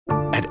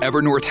At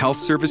Evernorth Health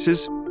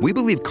Services, we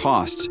believe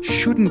costs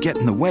shouldn't get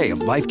in the way of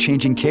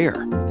life-changing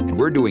care, and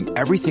we're doing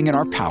everything in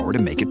our power to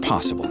make it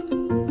possible.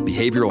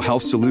 Behavioral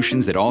health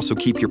solutions that also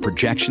keep your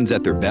projections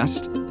at their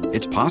best?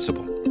 It's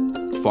possible.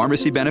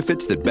 Pharmacy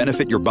benefits that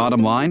benefit your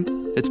bottom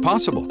line? It's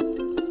possible.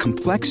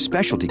 Complex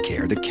specialty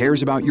care that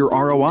cares about your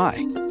ROI?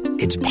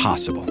 It's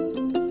possible.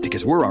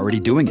 Because we're already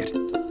doing it.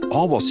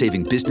 All while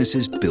saving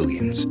businesses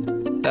billions.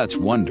 That's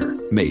Wonder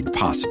made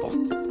possible.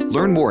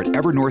 Learn more at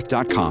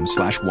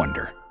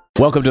evernorth.com/wonder.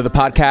 Welcome to the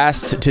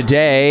podcast.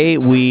 Today,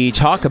 we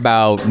talk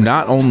about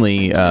not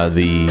only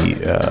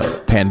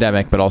the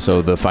pandemic, but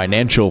also the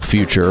financial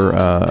future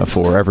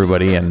for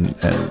everybody. And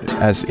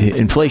as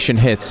inflation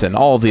hits and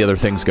all of the other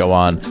things go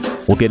on,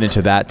 we'll get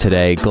into that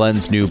today.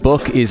 Glenn's new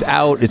book is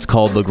out. It's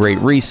called The Great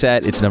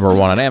Reset. It's number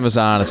one on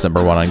Amazon. It's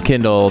number one on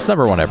Kindle. It's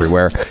number one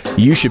everywhere.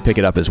 You should pick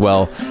it up as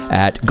well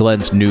at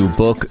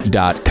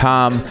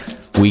glensnewbook.com.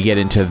 We get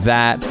into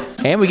that,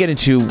 and we get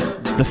into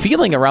the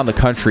feeling around the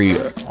country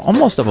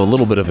almost of a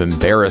little bit of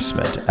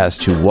embarrassment as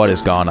to what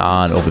has gone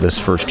on over this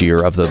first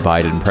year of the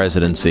Biden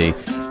presidency,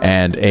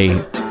 and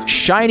a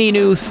shiny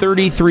new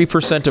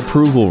 33%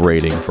 approval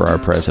rating for our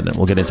president.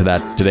 We'll get into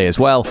that today as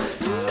well.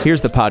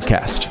 Here's the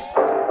podcast.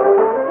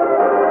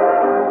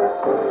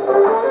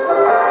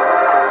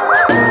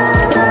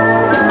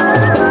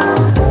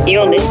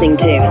 You're listening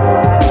to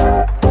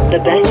the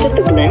best of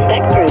the Glenn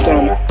Beck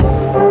program.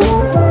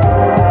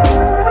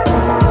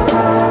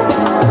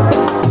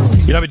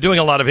 You know, I've been doing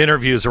a lot of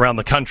interviews around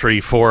the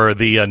country for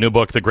the new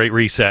book, The Great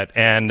Reset,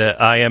 and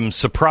I am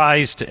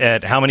surprised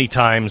at how many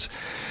times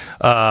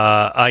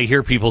I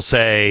hear people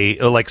say,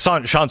 like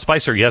Sean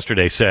Spicer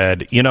yesterday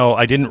said, you know,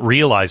 I didn't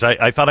realize,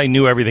 I thought I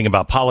knew everything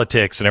about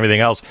politics and everything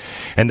else,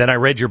 and then I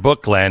read your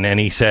book, Glenn, and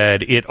he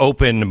said, it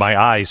opened my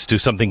eyes to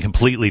something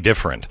completely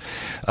different.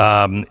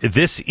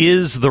 This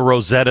is the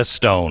Rosetta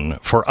Stone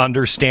for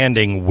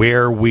understanding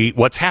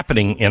what's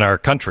happening in our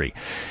country.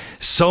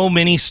 So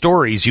many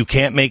stories you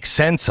can't make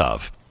sense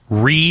of.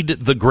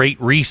 Read The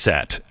Great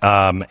Reset,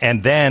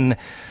 and then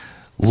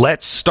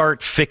let's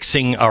start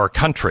fixing our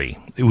country.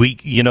 We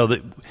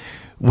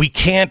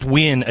can't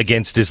win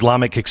against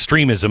Islamic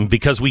extremism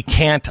because we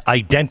can't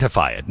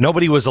identify it.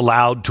 Nobody was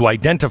allowed to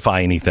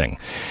identify anything.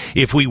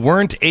 If we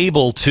weren't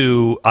able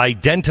to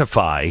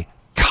identify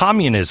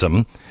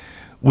communism,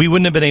 we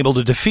wouldn't have been able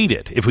to defeat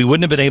it. If we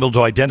wouldn't have been able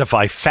to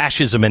identify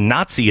fascism and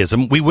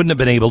Nazism, we wouldn't have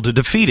been able to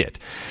defeat it.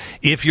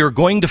 If you're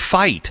going to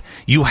fight,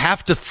 you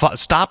have to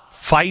stop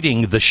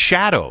fighting the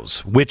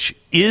shadows, which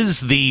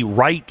is the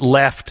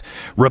right-left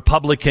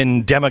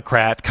Republican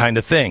Democrat kind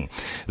of thing.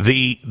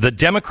 The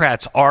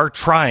Democrats are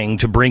trying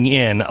to bring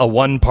in a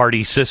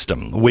one-party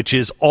system, which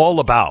is all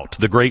about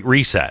the Great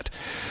Reset.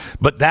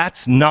 But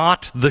that's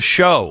not the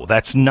show.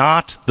 That's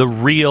not the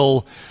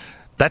real...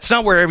 That's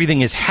not where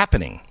everything is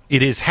happening.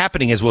 It is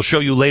happening, as we'll show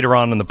you later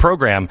on in the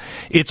program,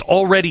 it's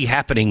already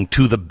happening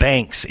to the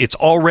banks. It's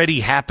already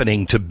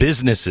happening to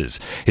businesses.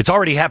 It's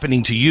already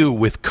happening to you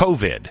with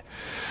COVID.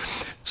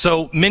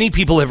 So many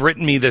people have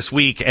written me this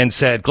week and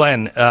said,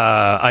 Glenn,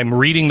 I'm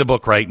reading the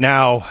book right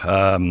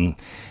now,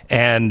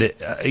 and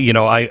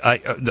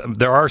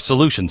there are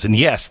solutions. And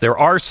yes, there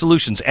are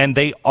solutions, and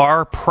they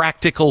are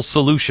practical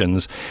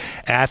solutions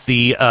at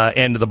the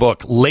end of the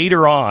book.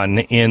 Later on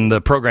in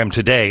the program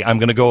today, I'm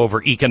going to go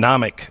over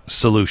economic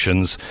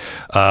solutions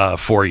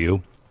for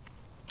you.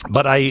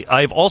 But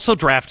I've also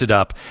drafted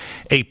up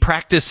a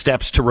practice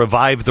steps to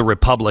revive the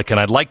republic, and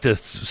I'd like to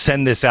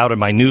send this out in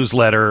my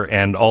newsletter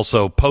and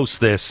also post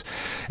this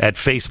at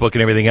Facebook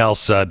and everything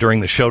else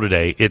during the show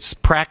today. It's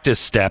practice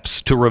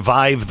steps to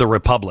revive the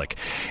republic,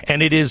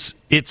 and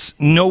it's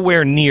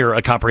nowhere near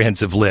a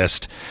comprehensive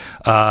list.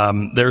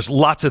 There's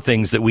lots of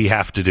things that we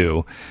have to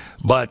do,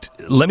 but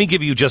let me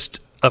give you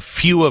just a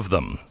few of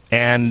them,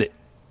 and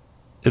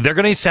they're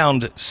going to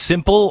sound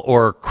simple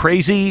or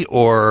crazy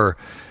or...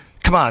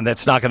 Come on,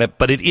 that's not going to,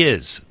 but it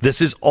is.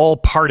 This is all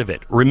part of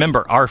it.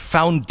 Remember, our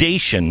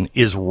foundation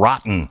is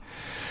rotten.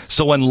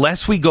 So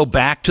unless we go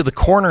back to the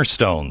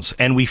cornerstones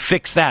and we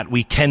fix that,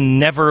 we can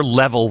never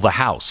level the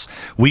house.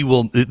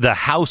 The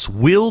house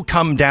will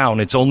come down.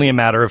 It's only a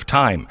matter of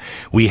time.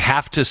 We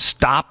have to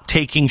stop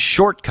taking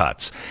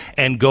shortcuts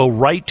and go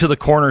right to the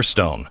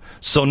cornerstone.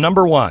 So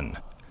number one,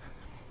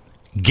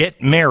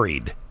 get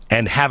married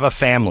and have a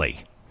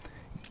family.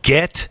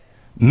 Get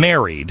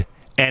married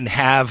and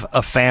have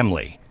a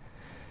family.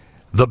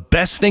 The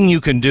best thing you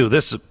can do,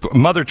 this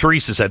Mother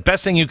Teresa said,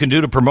 best thing you can do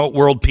to promote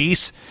world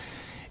peace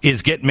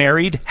is get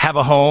married, have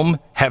a home,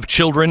 have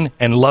children,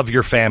 and love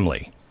your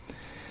family.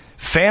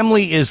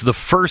 Family is the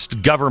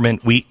first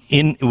government we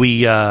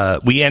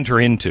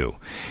enter into.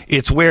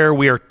 It's where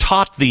we are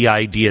taught the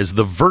ideas,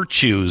 the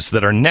virtues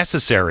that are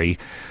necessary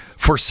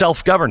for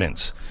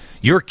self-governance.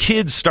 Your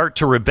kids start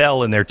to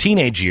rebel in their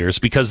teenage years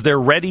because they're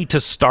ready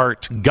to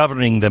start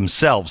governing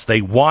themselves.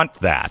 They want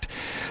that.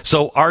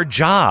 So our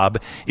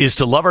job is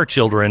to love our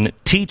children,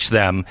 teach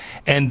them,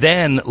 and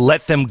then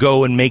let them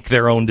go and make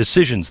their own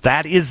decisions.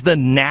 That is the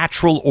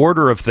natural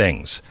order of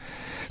things.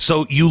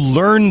 So you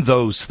learn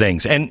those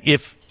things. And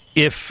if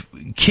if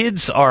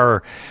kids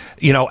are,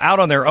 out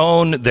on their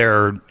own,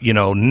 they're,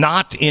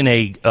 not in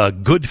a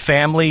good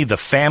family, the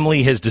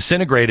family has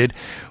disintegrated,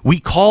 we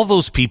call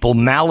those people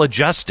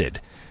maladjusted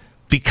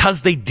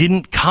because they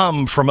didn't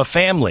come from a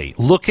family.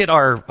 Look at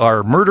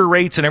our murder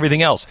rates and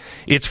everything else.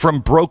 It's from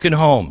broken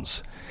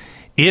homes.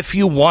 If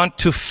you want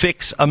to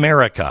fix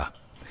America,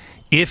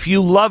 if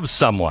you love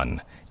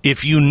someone,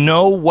 if you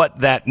know what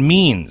that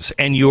means,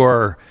 and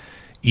you're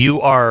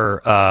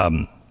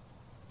a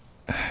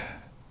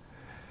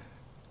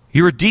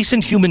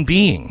decent human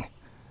being,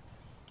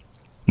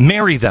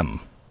 marry them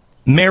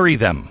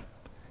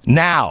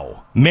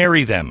now,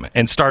 marry them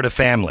and start a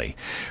family.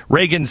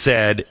 Reagan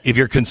said, if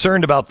you're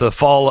concerned about the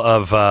fall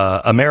of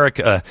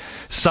America,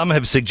 some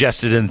have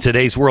suggested in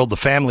today's world the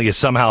family has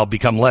somehow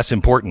become less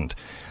important.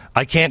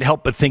 I can't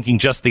help but thinking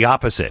just the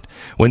opposite.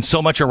 When so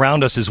much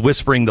around us is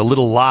whispering the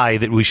little lie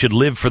that we should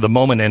live for the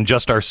moment and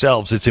just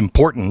ourselves, it's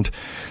important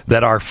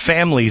that our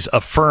families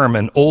affirm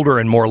an older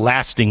and more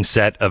lasting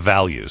set of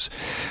values.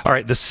 All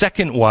right, the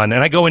second one,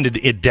 and I go into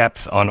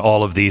depth on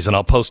all of these, and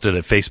I'll post it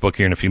at Facebook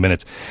here in a few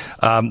minutes.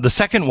 The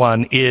second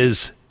one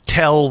is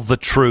tell the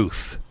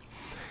truth.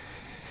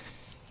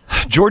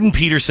 Jordan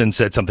Peterson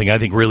said something I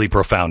think really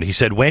profound. He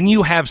said, when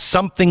you have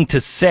something to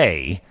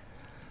say,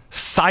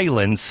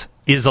 silence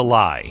is a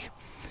lie.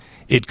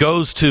 It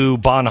goes to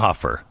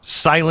Bonhoeffer.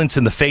 Silence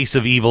in the face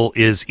of evil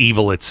is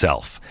evil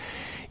itself.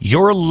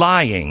 You're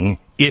lying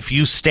if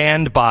you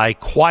stand by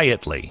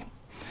quietly.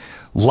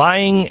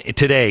 Lying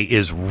today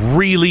is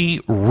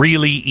really,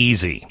 really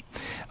easy.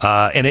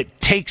 And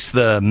it takes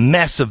the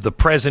mess of the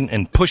present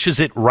and pushes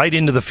it right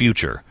into the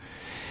future.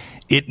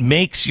 It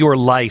makes your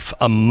life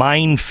a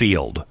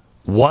minefield.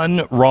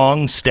 One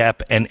wrong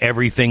step and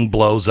everything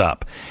blows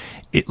up.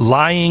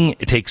 Lying,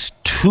 it takes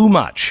too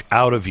much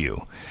out of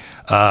you.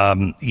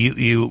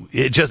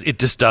 It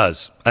just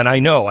does. And I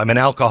know I'm an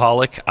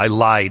alcoholic. I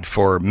lied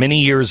for many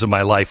years of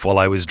my life while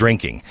I was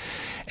drinking.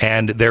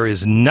 And there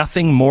is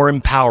nothing more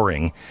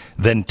empowering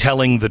than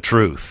telling the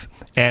truth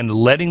and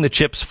letting the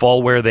chips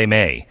fall where they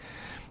may.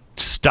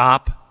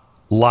 Stop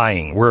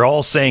lying. We're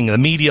all saying the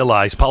media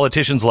lies,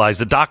 politicians lies,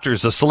 the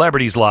doctors, the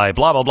celebrities lie,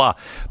 blah, blah, blah.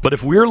 But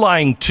if we're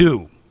lying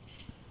too,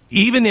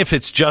 even if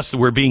it's just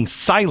we're being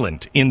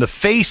silent in the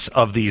face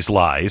of these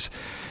lies,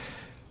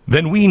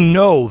 then we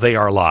know they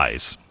are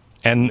lies.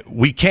 And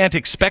we can't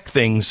expect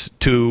things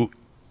to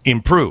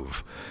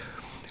improve.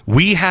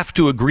 We have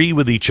to agree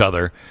with each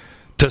other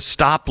to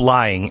stop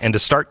lying and to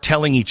start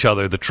telling each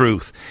other the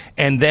truth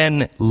and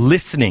then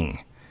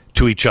listening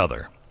to each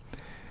other.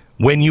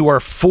 When you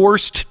are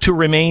forced to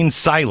remain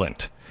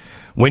silent,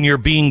 when you're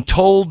being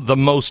told the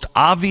most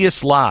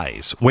obvious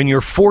lies, when you're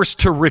forced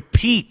to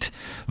repeat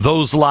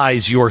those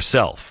lies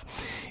yourself,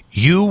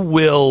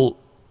 you'll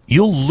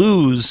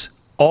lose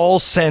all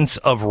sense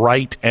of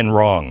right and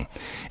wrong,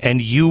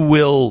 and you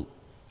will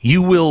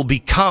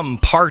become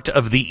part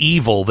of the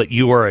evil that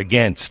you are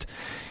against.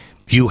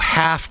 You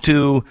have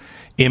to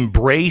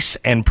embrace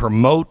and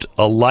promote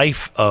a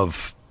life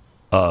of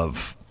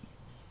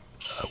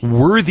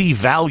worthy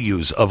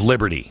values of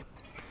liberty,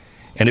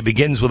 and it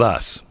begins with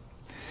us.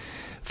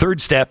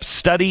 Third step,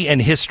 study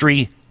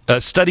history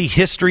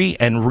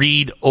and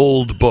read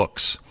old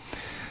books.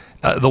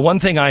 The one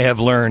thing I have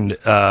learned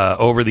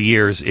over the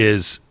years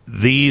is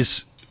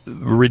these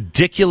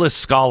ridiculous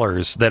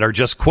scholars that are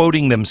just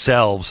quoting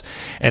themselves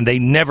and they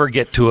never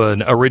get to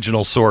an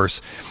original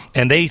source,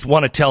 and they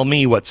want to tell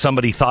me what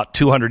somebody thought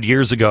 200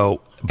 years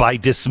ago by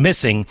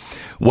dismissing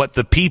what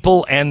the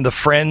people and the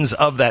friends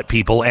of that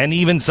people and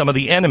even some of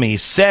the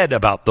enemies said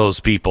about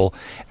those people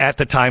at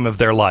the time of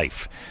their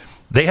life.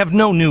 They have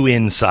no new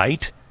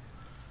insight.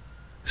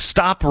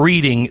 Stop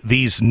reading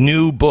these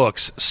new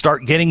books.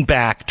 Start getting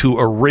back to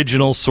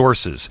original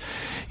sources.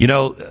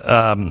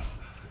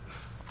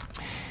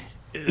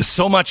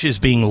 So much is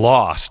being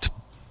lost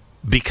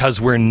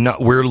because we're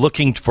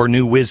looking for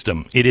new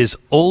wisdom. It is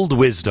old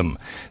wisdom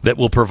that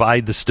will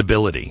provide the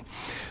stability.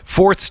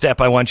 Fourth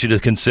step I want you to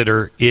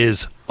consider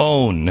is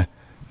own,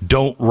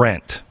 don't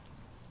rent.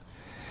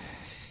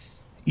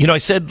 I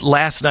said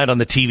last night on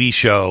the TV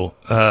show,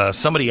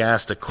 somebody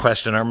asked a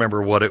question. I don't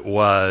remember what it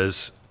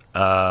was,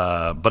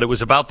 but it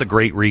was about the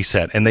Great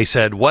Reset. And they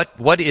said,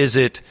 what is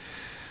it?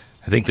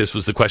 I think this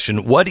was the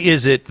question. What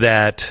is it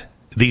that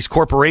these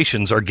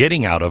corporations are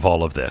getting out of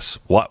all of this?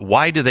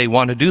 Why do they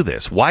want to do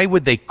this? Why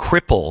would they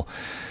cripple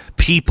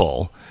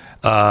people?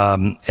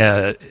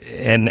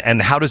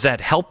 And how does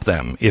that help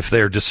them if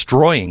they're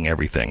destroying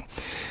everything?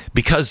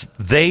 Because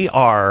they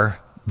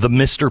are the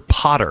Mr.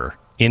 Potter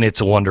in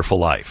It's a Wonderful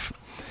Life.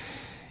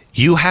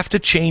 You have to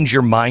change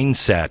your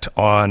mindset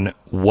on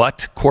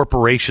what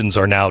corporations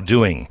are now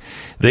doing.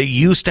 They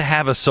used to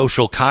have a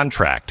social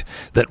contract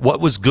that what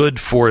was good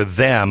for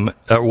them,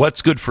 or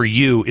what's good for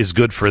you is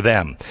good for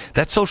them.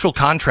 That social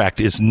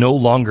contract is no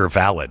longer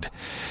valid.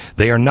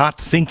 They are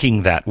not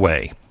thinking that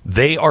way.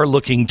 They are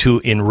looking to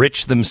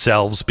enrich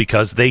themselves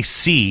because they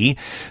see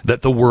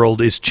that the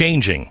world is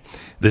changing.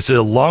 This is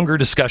a longer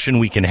discussion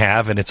we can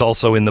have, and it's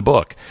also in the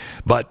book.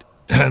 But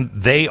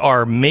they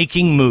are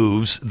making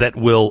moves that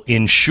will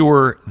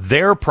ensure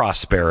their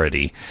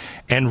prosperity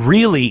and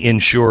really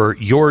ensure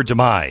your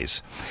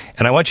demise.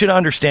 And I want you to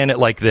understand it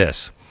like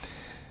this.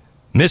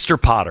 Mr.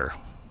 Potter,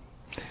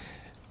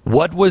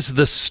 what was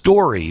the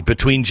story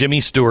between Jimmy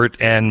Stewart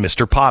and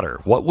Mr. Potter?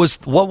 What was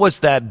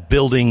that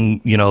building,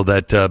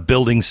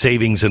 building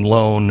savings and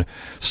loan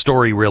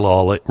story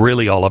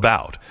really all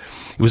about?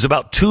 It was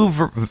about two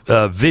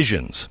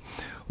visions.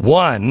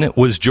 One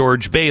was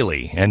George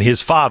Bailey and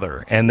his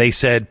father, and they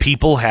said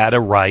people had a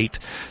right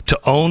to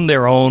own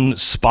their own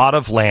spot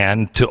of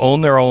land, to own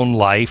their own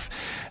life,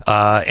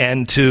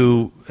 and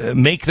to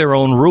make their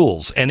own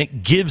rules. And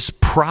it gives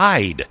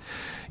pride.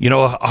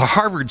 A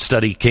Harvard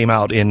study came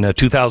out in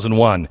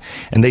 2001,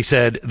 and they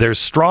said there's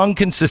strong,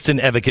 consistent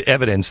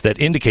evidence that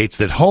indicates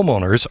that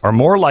homeowners are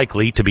more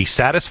likely to be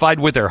satisfied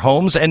with their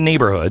homes and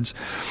neighborhoods,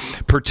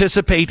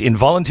 participate in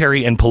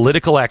voluntary and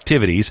political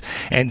activities,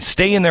 and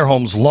stay in their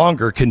homes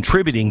longer,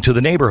 contributing to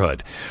the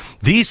neighborhood.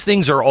 These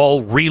things are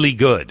all really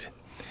good.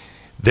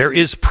 There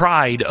is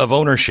pride of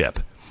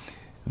ownership.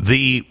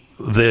 The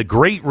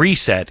Great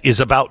Reset is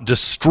about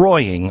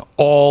destroying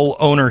all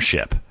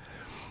ownership.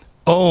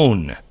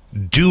 Own.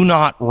 Do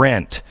not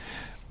rent.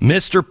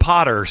 Mr.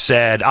 Potter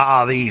said,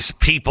 these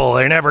people,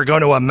 they're never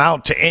going to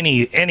amount to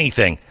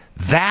anything.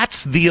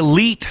 That's the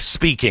elite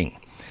speaking.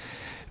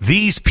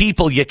 These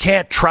people, you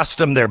can't trust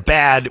them. They're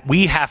bad.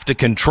 We have to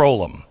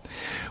control them.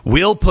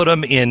 We'll put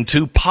them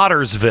into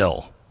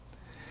Pottersville.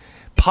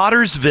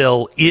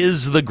 Pottersville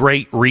is the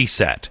Great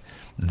Reset.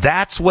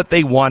 That's what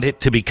they want it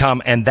to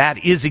become, and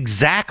that is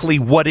exactly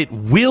what it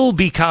will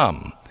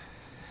become.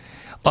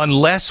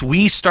 Unless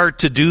we start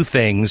to do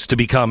things to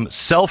become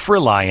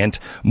self-reliant,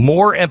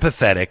 more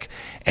empathetic,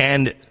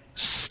 and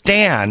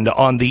stand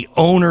on the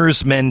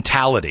owner's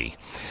mentality.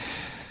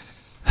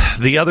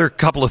 The other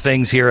couple of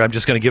things here, I'm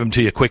just going to give them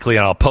to you quickly,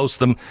 and I'll post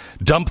them.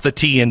 Dump the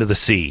tea into the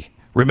sea.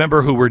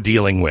 Remember who we're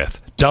dealing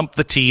with. Dump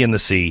the tea in the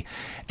sea,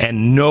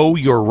 and know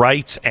your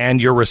rights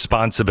and your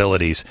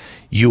responsibilities.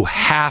 You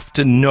have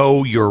to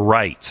know your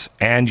rights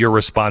and your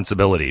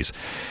responsibilities.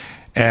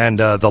 And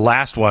the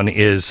last one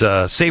is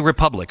say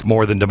republic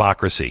more than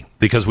democracy,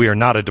 because we are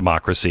not a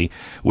democracy.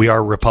 We are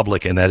a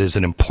republic, and that is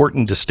an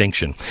important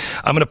distinction.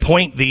 I'm going to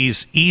point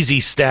these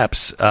easy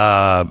steps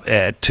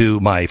to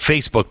my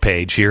Facebook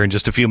page here in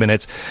just a few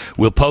minutes.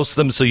 We'll post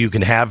them so you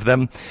can have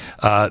them.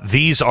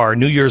 These are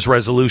New Year's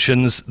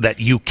resolutions that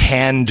you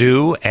can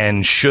do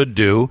and should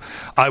do.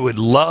 I would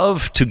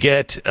love to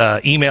get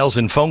emails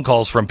and phone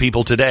calls from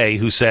people today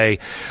who say,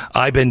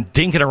 I've been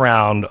dinking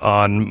around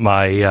on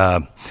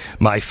my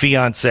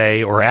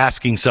fiance or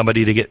asking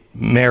somebody to get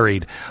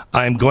married.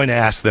 I'm going to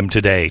ask them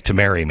today to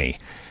marry me.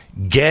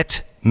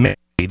 Get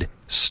married,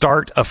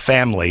 start a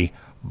family,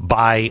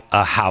 buy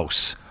a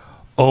house,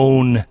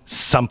 own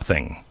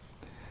something.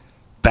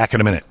 Back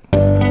in a minute.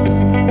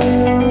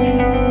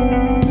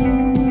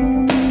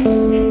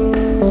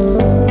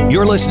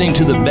 You're listening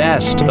to the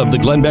best of the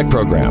Glenn Beck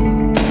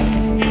program.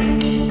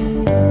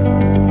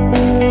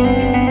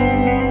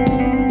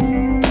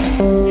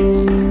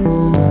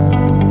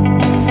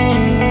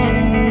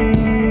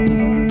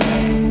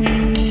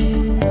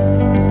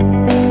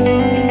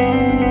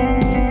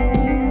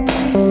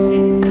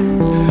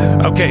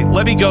 Okay,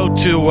 let me go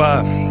to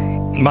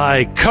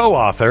my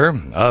co-author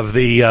of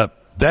the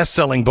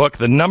best-selling book,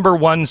 the number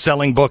one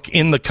selling book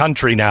in the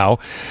country now,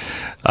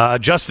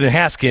 Justin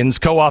Haskins,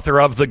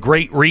 co-author of The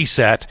Great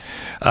Reset.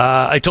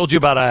 I told you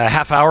about a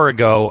half hour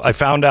ago, I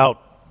found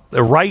out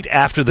right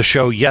after the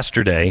show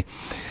yesterday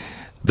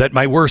that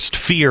my worst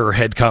fear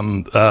had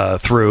come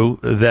through,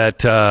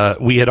 that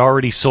we had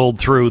already sold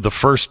through the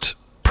first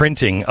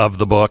printing of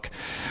the book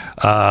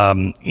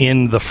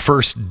in the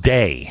first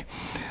day.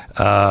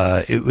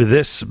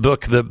 This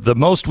book, the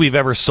most we've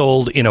ever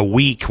sold in a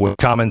week with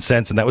Common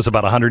Sense, and that was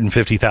about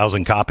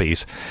 150,000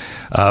 copies.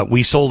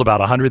 We sold about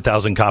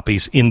 100,000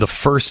 copies in the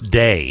first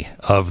day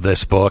of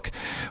this book.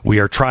 We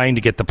are trying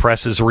to get the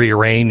presses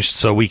rearranged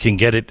so we can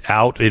get it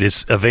out. It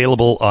is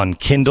available on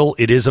Kindle.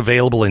 It is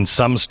available in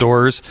some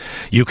stores.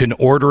 You can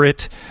order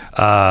it,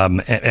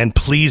 and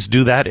please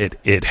do that.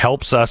 It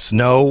helps us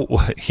know,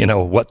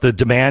 what the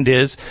demand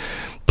is.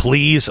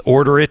 Please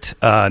order it.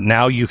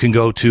 Now you can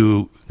go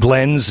to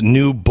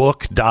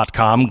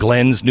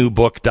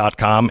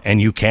glensnewbook.com,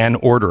 and you can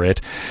order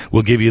it.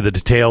 We'll give you the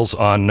details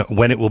on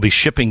when it will be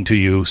shipping to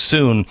you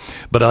soon.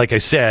 But like I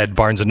said,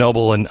 Barnes &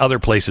 Noble and other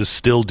places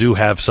still do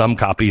have some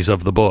copies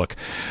of the book.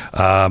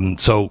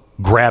 So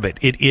grab it.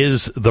 It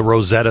is the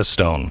Rosetta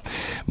Stone.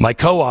 My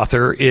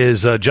co-author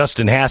is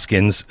Justin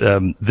Haskins.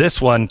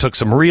 This one took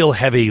some real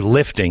heavy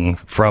lifting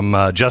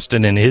from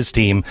Justin and his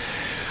team.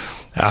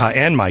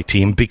 And my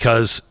team,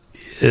 because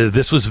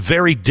this was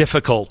very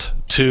difficult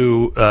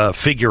to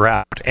figure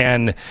out.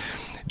 And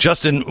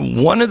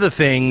Justin, one of the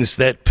things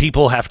that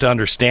people have to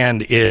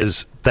understand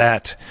is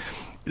that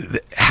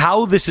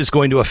how this is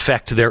going to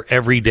affect their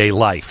everyday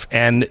life.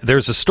 And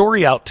there's a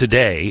story out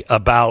today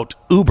about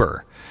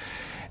Uber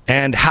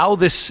and how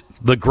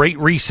the Great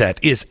Reset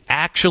is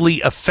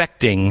actually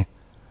affecting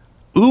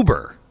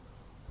Uber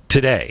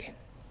today.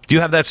 Do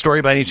you have that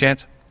story by any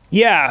chance?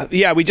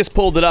 Yeah, we just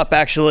pulled it up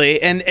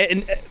actually, and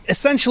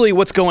essentially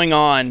what's going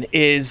on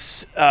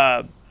is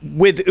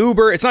with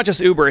Uber, it's not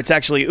just Uber, it's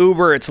actually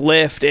Uber, it's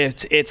Lyft,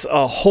 it's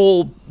a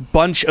whole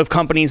bunch of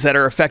companies that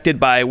are affected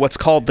by what's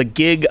called the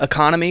gig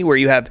economy, where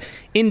you have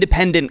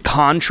independent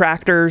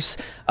contractors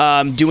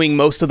doing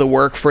most of the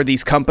work for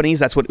these companies.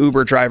 That's what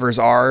Uber drivers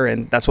are,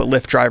 and that's what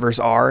Lyft drivers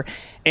are.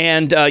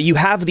 And you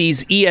have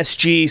these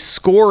ESG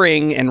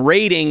scoring and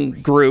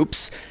rating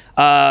groups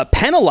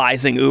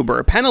penalizing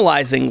Uber,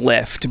 penalizing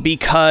Lyft,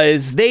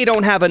 because they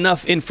don't have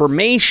enough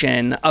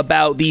information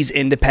about these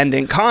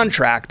independent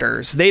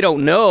contractors. They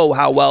don't know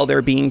how well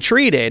they're being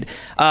treated.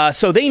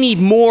 So they need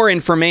more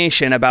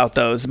information about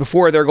those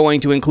before they're going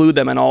to include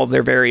them in all of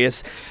their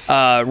various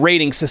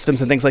rating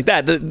systems and things like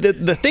that.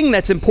 The thing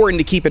that's important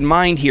to keep in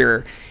mind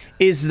here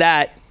is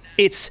that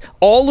it's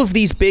all of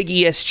these big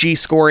ESG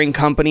scoring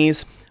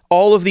companies,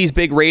 all of these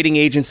big rating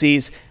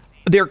agencies,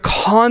 they're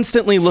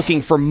constantly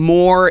looking for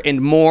more and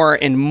more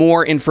and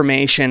more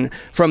information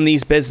from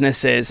these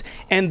businesses,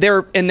 and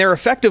they're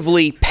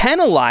effectively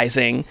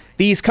penalizing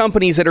these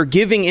companies that are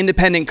giving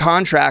independent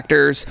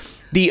contractors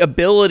the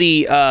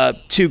ability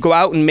to go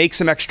out and make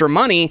some extra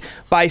money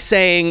by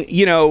saying,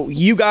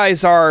 you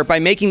guys are, by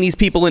making these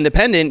people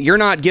independent, you're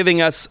not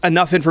giving us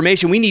enough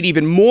information. We need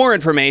even more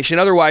information.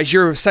 Otherwise,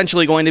 you're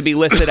essentially going to be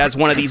listed as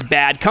one of these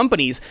bad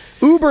companies.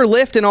 Uber,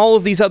 Lyft, and all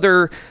of these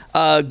other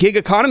gig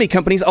economy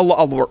companies, a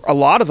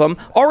lot of them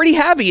already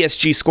have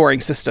ESG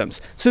scoring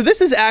systems. So this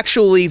is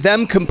actually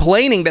them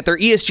complaining that their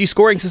ESG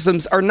scoring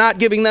systems are not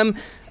giving them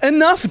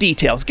enough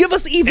details. Give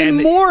us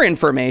even more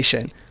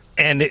information.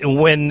 And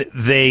when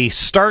they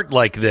start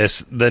like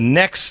this, the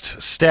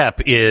next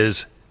step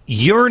is,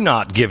 you're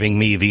not giving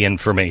me the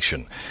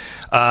information.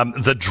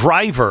 The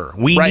driver,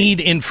 we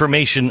need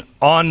information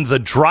on the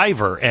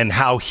driver and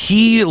how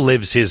he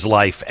lives his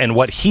life and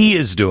what he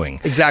is doing.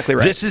 Exactly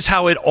right. This is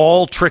how it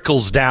all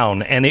trickles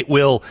down, and it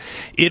will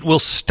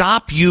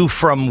stop you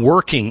from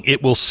working.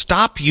 It will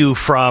stop you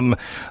from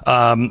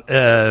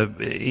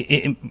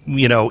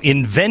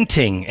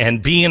inventing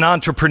and being an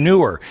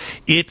entrepreneur.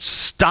 It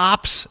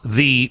stops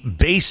the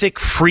basic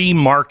free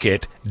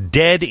market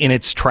dead in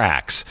its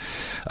tracks.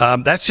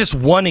 That's just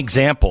one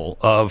example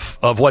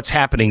of what's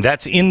happening.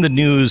 That's in the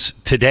news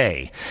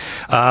today.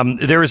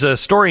 There is a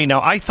story.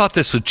 Now, I thought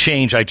this would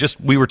change.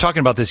 We were talking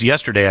about this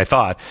yesterday. I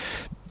thought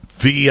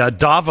the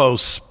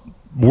Davos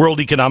World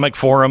Economic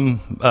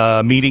Forum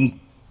meeting,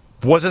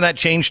 wasn't that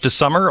changed to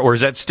summer, or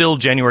is that still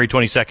January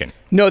 22nd?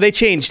 No, they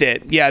changed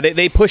it. Yeah,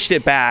 they pushed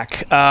it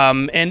back,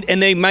 and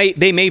they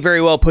may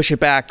very well push it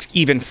back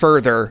even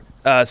further.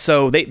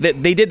 So they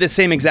did the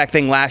same exact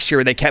thing last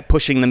year. They kept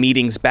pushing the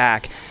meetings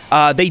back.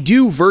 They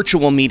do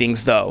virtual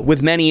meetings, though,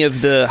 with many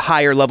of the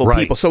higher level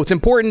people. So it's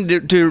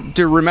important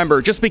to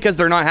remember, just because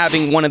they're not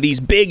having one of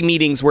these big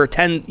meetings where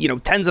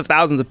tens of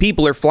thousands of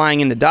people are flying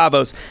into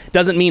Davos,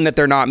 doesn't mean that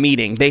they're not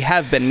meeting. They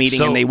have been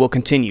meeting, and they will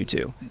continue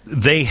to.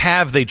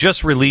 They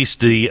just released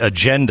the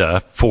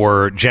agenda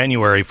for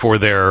January for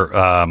their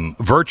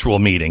virtual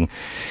meeting.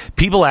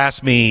 People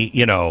ask me,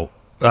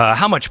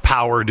 how much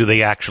power do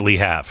they actually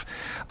have?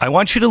 I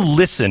want you to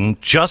listen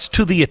just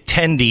to the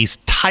attendees'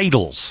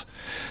 titles,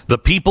 the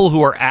people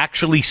who are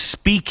actually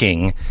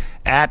speaking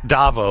at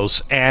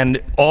Davos,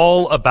 and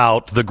all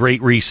about the Great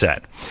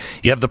Reset.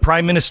 You have the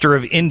Prime Minister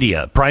of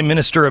India, Prime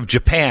Minister of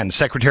Japan,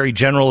 Secretary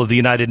General of the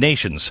United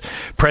Nations,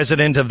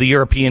 President of the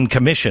European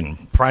Commission,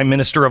 Prime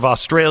Minister of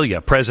Australia,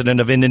 President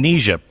of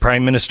Indonesia,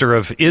 Prime Minister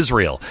of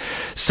Israel,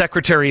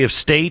 Secretary of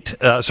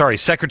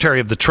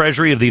the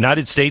Treasury of the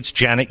United States,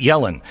 Janet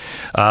Yellen,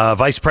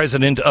 Vice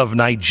President of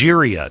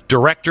Nigeria,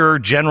 Director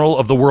General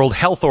of the World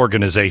Health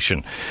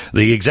Organization,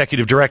 the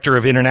Executive Director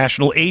of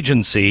International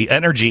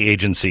Energy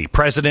Agency,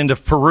 President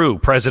of Peru,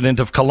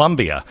 President of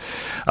Colombia,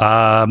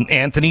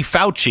 Anthony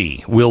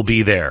Fauci will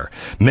be there,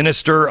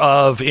 Minister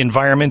of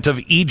Environment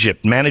of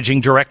Egypt, Managing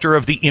Director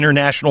of the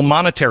International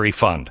Monetary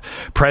Fund,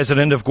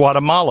 President of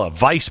Guatemala,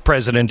 Vice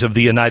President of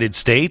the United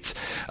States,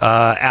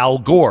 Al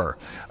Gore,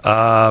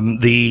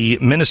 the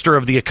Minister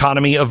of the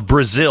Economy of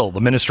Brazil,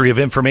 the Ministry of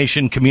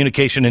Information,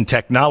 Communication, and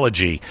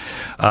Technology,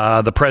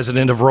 the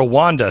President of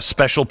Rwanda,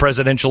 Special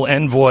Presidential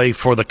Envoy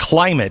for the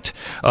Climate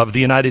of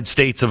the United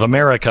States of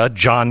America,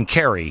 John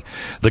Kerry,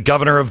 the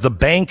Governor of the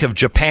Bank of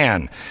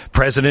Japan,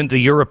 President of the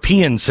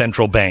European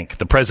Central Bank,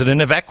 the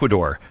President of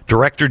Ecuador,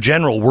 Director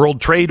General,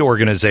 World Trade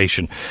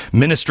Organization,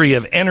 Ministry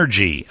of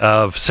Energy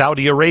of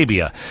Saudi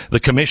Arabia, the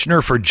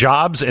Commissioner for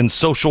Jobs and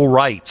Social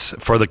Rights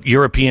for the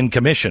European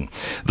Commission,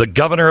 the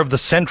Governor of the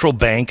Central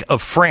Bank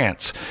of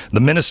France, the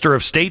Minister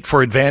of State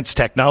for Advanced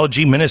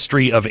Technology,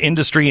 Ministry of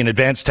Industry and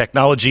Advanced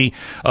Technology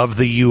of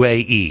the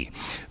UAE.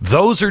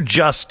 Those are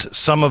just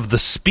some of the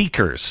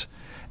speakers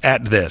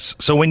at this.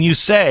 So when you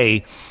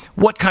say,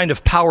 what kind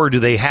of power do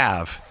they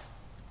have?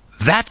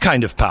 That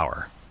kind of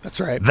power. That's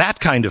right. That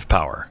kind of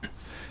power.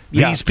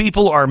 Yeah. These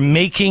people are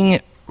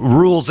making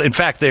rules. In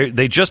fact,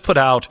 they just put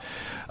out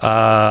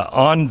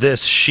on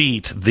this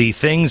sheet the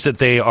things that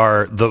they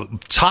are, the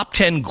top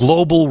 10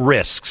 global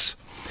risks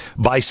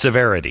by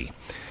severity.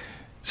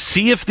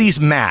 See if these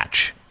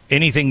match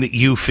anything that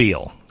you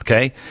feel,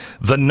 okay?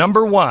 The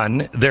number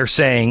one they're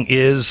saying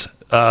is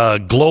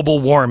global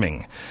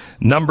warming.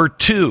 Number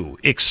 2,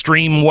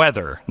 extreme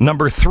weather.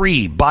 Number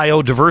 3,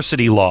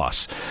 biodiversity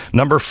loss.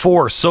 Number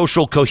 4,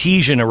 social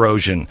cohesion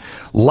erosion,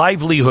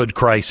 livelihood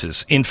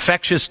crisis,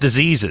 infectious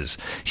diseases,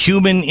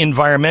 human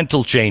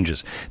environmental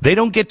changes. They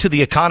don't get to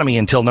the economy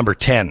until number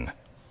 10.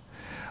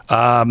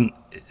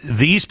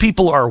 These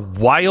people are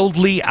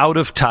wildly out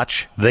of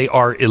touch. They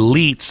are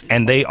elites,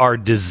 and they are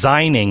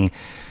designing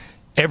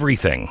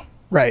everything.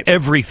 Right.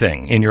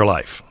 Everything in your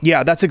life.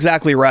 Yeah, that's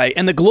exactly right.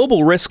 And the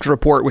Global Risks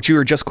Report, which you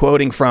were just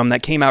quoting from,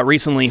 that came out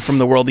recently from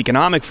the World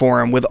Economic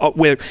Forum,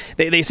 they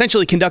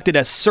essentially conducted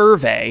a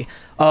survey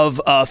of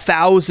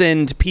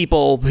 1,000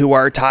 people who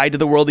are tied to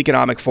the World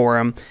Economic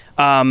Forum.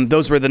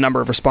 Those were the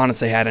number of respondents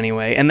they had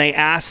anyway. And they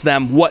asked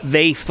them what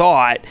they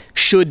thought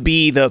should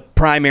be the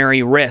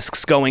primary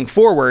risks going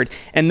forward.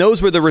 And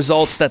those were the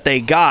results that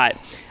they got.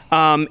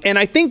 And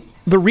I think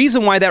the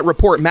reason why that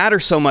report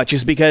matters so much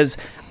is because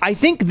I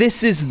think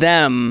this is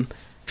them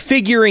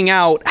figuring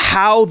out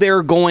how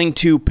they're going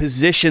to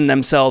position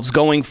themselves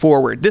going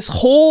forward. This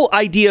whole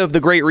idea of the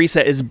Great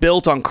Reset is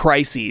built on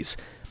crises.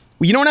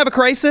 You don't have a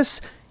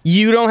crisis,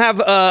 you don't have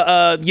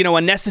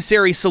a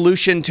necessary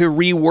solution to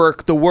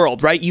rework the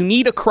world, right? You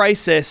need a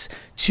crisis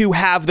to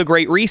have the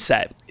Great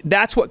Reset.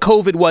 That's what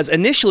COVID was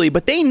initially,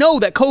 but they know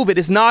that COVID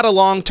is not a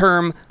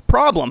long-term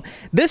problem.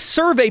 This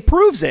survey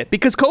proves it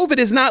because COVID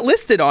is not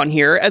listed on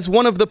here as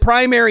one of the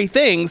primary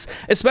things,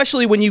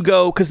 especially when you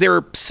go, because there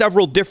are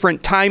several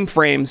different time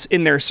frames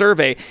in their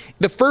survey.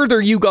 The further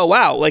you go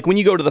out, like when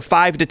you go to the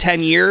 5 to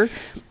 10 year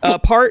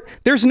part,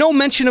 there's no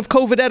mention of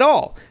COVID at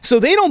all. So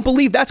they don't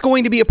believe that's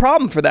going to be a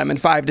problem for them in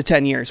 5 to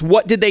 10 years.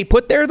 What did they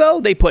put there, though?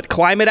 They put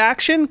climate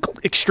action,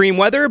 extreme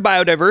weather,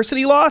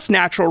 biodiversity loss,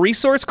 natural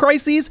resource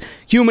crises,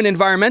 human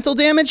environmental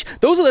damage.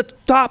 Those are the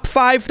top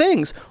 5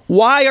 things.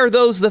 Why are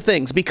those the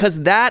things?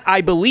 Because that,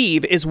 I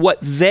believe, is what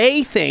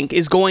they think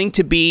is going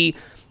to be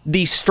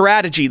the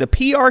strategy, the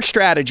PR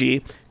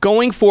strategy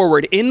going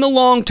forward in the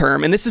long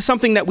term. And this is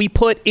something that we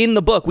put in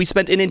the book. We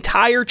spent an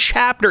entire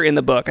chapter in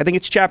the book, I think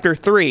it's chapter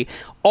 3,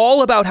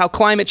 all about how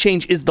climate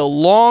change is the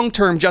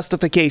long-term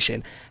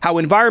justification, how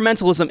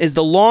environmentalism is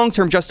the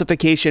long-term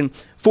justification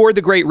for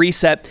the Great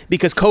Reset,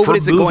 because COVID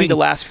isn't going to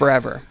last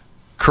forever.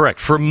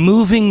 Correct. For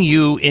moving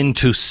you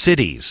into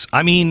cities.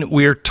 I mean,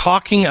 we're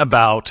talking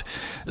about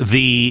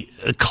the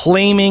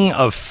claiming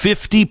of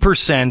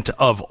 50%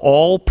 of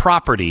all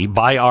property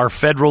by our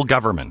federal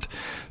government.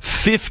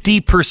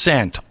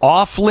 50%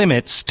 off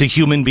limits to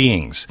human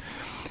beings.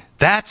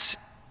 That's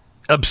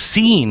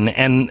obscene.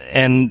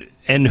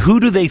 And who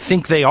do they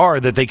think they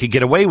are that they could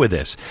get away with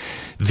this?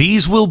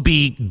 These will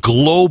be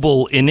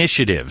global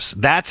initiatives.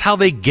 That's how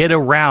they get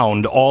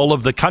around all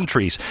of the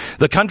countries.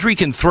 The country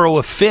can throw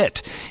a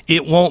fit.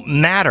 It won't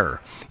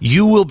matter.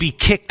 You will be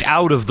kicked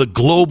out of the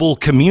global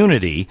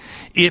community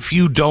if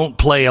you don't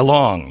play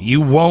along.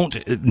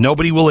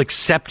 Nobody will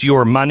accept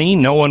your money.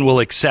 No one will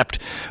accept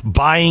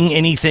buying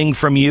anything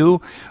from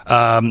you.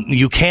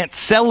 You can't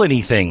sell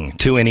anything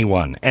to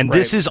anyone. And right.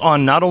 This is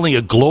on not only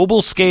a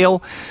global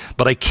scale,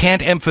 but I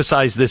can't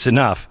emphasize this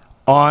enough,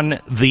 on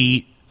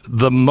the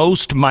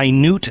most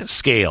minute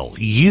scale,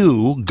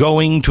 you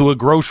going to a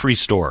grocery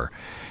store.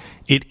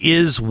 It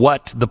is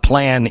what the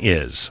plan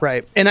is.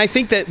 Right. And I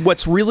think that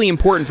what's really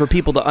important for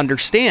people to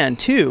understand,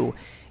 too,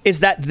 is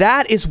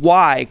that is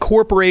why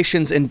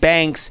corporations and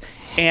banks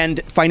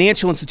and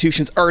financial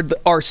institutions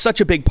are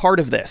such a big part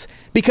of this.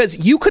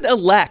 Because you could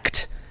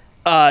elect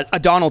a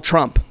Donald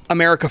Trump,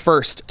 America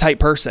First type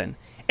person,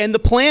 and the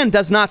plan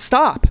does not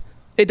stop.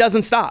 It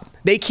doesn't stop.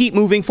 They keep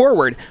moving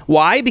forward.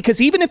 Why? Because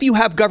even if you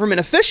have government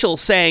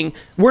officials saying,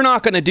 we're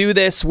not going to do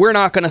this, we're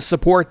not going to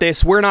support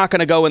this, we're not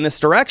going to go in this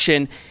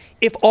direction,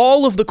 if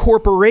all of the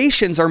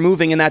corporations are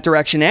moving in that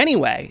direction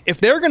anyway,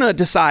 if they're going to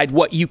decide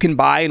what you can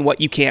buy and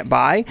what you can't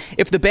buy,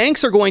 if the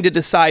banks are going to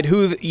decide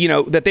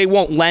that they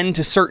won't lend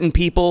to certain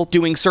people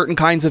doing certain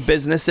kinds of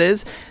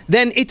businesses,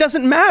 then it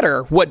doesn't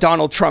matter what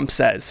Donald Trump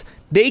says.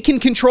 They can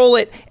control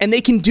it, and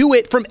they can do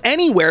it from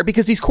anywhere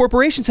because these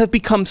corporations have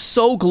become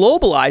so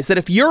globalized that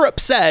if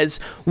Europe says,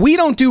 we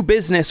don't do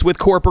business with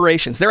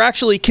corporations, they're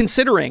actually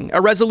considering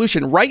a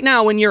resolution right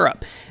now in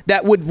Europe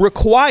that would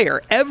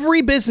require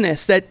every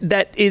business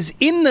that is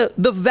in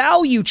the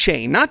value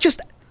chain, not just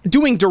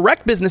doing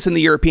direct business in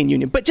the European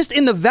Union, but just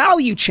in the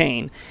value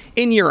chain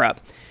in Europe,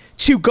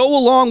 to go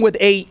along with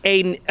a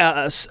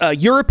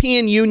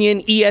European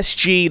Union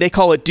ESG, they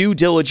call it due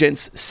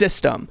diligence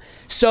system.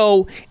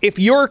 So if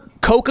you're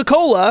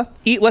Coca-Cola,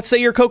 let's say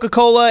you're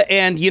Coca-Cola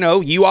and,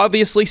 you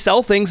obviously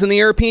sell things in the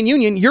European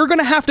Union, you're going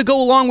to have to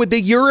go along with the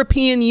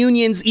European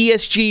Union's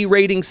ESG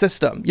rating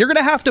system. You're going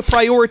to have to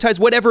prioritize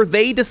whatever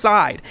they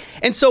decide.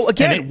 And so,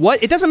 again,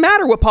 it doesn't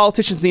matter what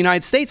politicians in the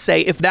United States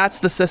say if that's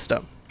the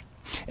system.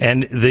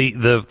 And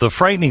the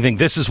frightening thing,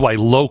 this is why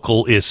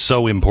local is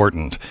so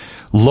important.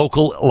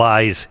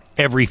 Localize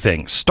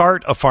everything.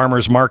 Start a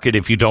farmer's market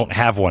if you don't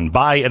have one.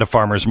 Buy at a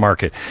farmer's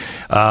market.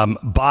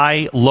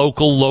 Buy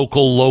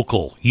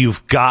local.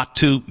 You've got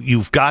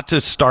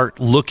to start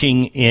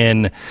looking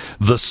in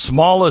the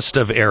smallest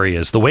of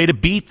areas. The way to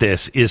beat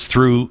this is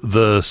through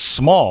the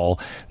small,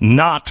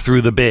 not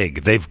through the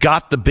big. They've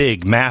got the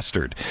big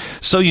mastered.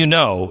 So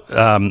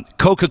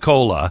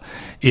Coca-Cola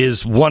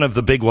is one of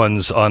the big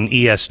ones on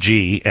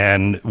ESG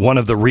and one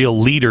of the real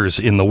leaders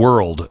in the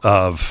world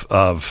of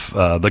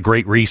the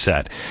Great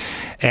Reset.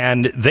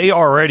 And they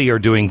already are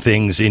doing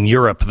things in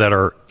Europe that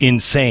are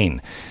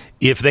insane.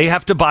 If they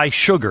have to buy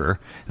sugar,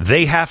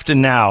 they have to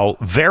now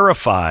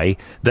verify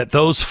that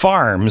those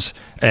farms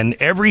and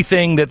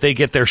everything that they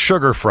get their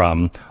sugar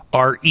from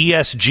are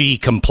ESG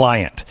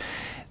compliant.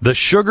 The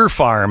sugar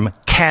farm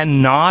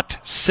cannot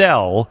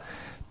sell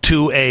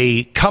to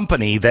a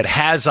company that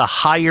has a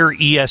higher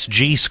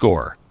ESG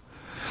score.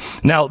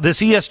 Now,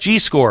 this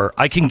ESG score,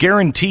 I can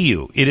guarantee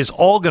you, it is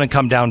all going to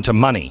come down to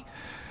money.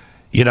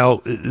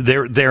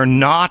 They're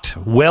not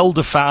well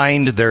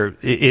defined.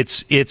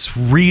 It's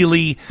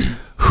really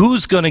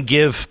who's going to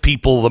give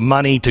people the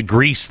money to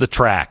grease the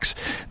tracks.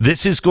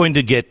 This is going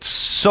to get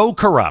so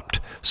corrupt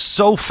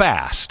so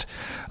fast,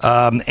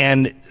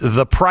 and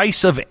the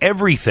price of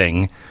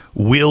everything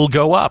will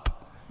go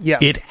up. Yeah,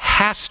 it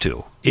has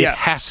to. It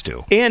has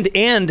to.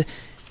 And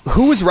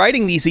who is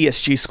writing these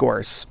ESG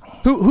scores?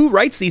 Who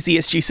writes these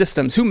ESG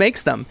systems? Who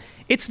makes them?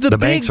 It's the big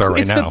banks are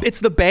right now.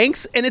 It's the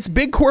banks and it's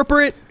big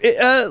corporate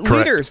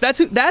leaders. That's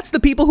the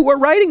people who are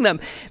writing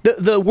them.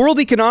 The World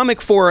Economic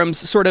Forum's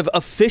sort of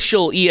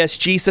official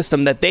ESG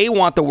system that they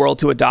want the world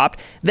to adopt.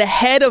 The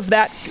head of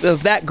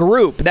that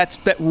group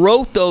that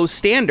wrote those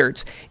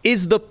standards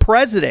is the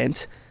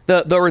president,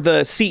 the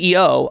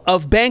CEO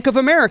of Bank of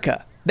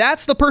America.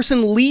 That's the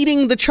person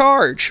leading the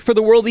charge for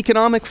the World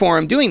Economic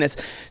Forum doing this.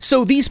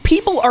 So these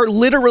people are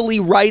literally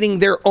writing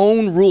their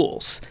own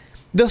rules.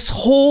 This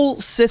whole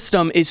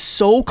system is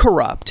so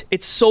corrupt.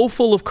 It's so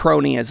full of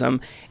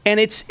cronyism. And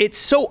it's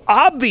so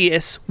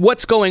obvious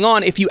what's going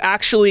on if you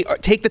actually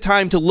take the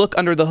time to look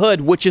under the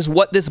hood, which is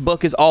what this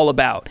book is all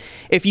about.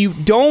 If you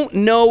don't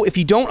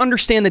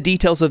understand the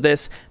details of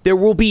this, there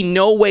will be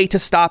no way to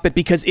stop it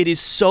because it is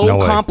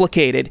so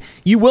complicated.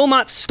 You will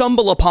not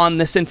stumble upon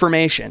this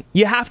information.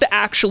 You have to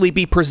actually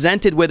be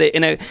presented with it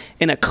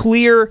in a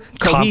clear,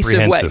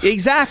 cohesive way.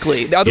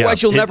 Exactly.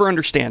 Otherwise, you'll never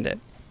understand it.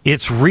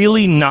 It's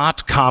really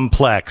not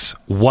complex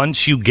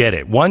once you get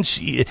it.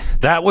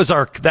 That was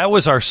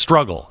our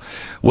struggle,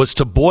 was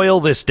to boil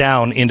this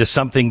down into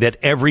something that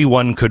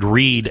everyone could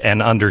read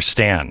and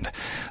understand.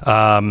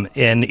 And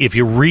if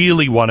you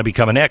really want to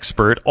become an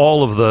expert,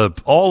 all of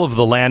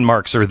the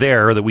landmarks are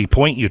there that we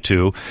point you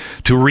to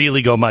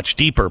really go much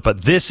deeper.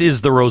 But this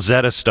is the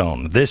Rosetta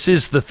Stone. This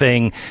is the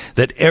thing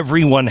that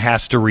everyone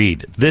has to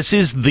read. This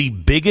is the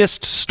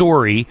biggest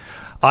story,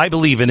 I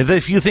believe, and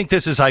if you think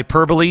this is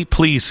hyperbole,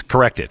 please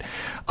correct it.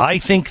 I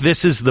think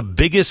this is the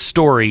biggest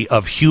story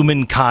of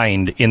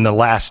humankind in the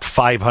last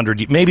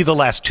 500, maybe the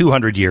last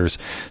 200 years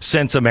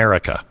since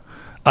America.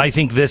 I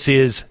think this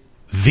is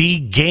the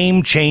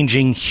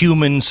game-changing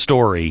human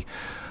story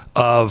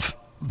of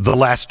the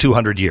last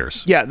 200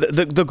 years. Yeah,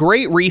 the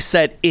Great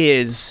Reset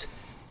is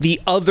the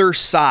other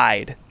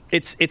side.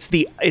 It's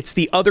the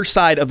other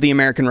side of the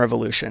American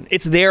Revolution.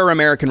 It's their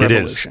American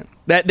Revolution.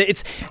 That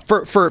it's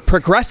for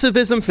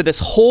progressivism, for this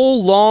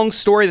whole long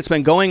story that's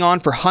been going on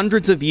for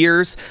hundreds of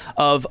years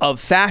of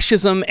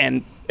fascism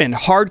and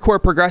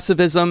hardcore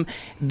progressivism.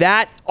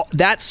 That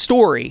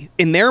story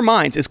in their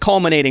minds is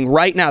culminating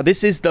right now.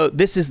 This is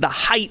the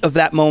height of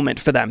that moment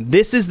for them.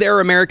 This is their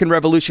American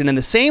Revolution, in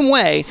the same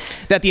way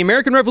that the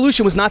American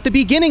Revolution was not the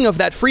beginning of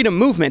that freedom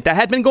movement that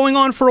had been going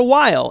on for a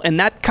while, and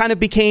that kind of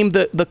became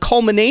the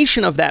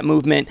culmination of that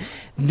movement.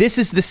 This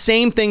is the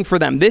same thing for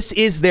them. This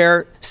is their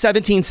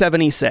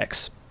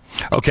 1776.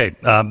 Okay,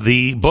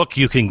 the book,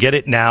 you can get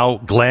it now,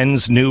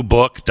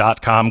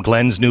 glensnewbook.com,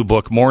 Glenn's New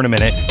Book. More in a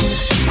minute.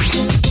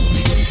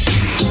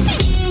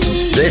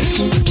 This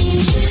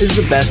is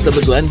the best of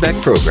the Glenn Beck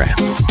program.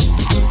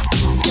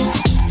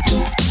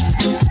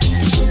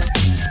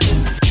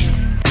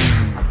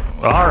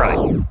 All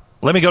right.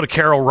 Let me go to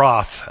Carol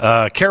Roth.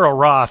 Carol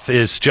Roth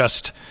is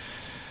just,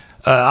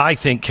 I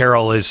think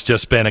Carol has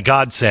just been a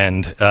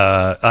godsend.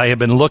 I have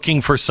been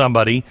looking for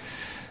somebody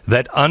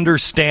that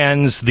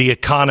understands the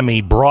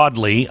economy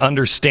broadly,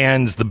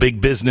 understands the big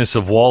business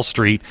of Wall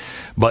Street,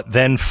 but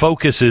then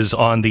focuses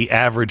on the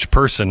average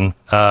person.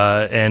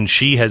 And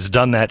she has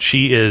done that.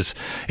 She is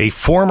a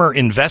former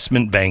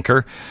investment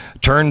banker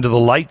turned to the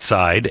light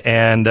side,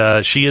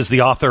 and she is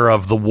the author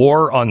of The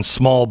War on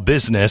Small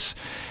Business.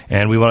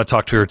 And we want to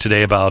talk to her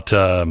today about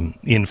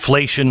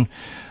inflation,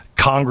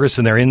 Congress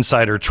and their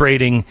insider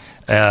trading,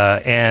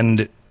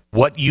 and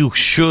what you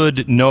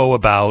should know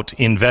about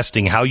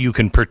investing, how you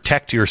can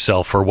protect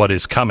yourself for what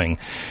is coming.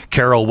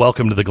 Carol,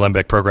 welcome to the Glenn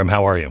Beck program.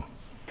 How are you?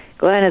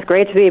 Glenn, it's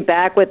great to be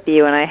back with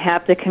you, and I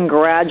have to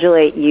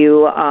congratulate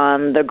you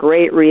on the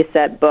Great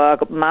Reset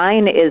book.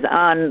 Mine is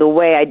on the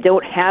way. I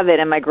don't have it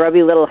in my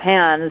grubby little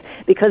hands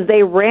because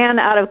they ran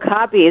out of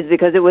copies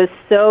because it was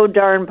so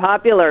darn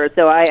popular.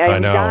 So I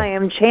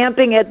am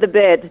champing at the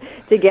bit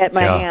to get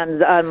my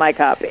hands on my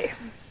copy.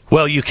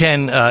 Well, you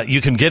can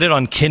get it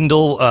on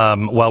Kindle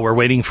while we're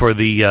waiting for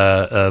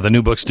the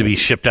new books to be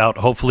shipped out.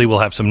 Hopefully, we'll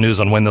have some news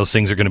on when those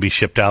things are going to be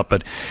shipped out.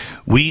 But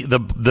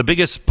the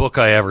biggest book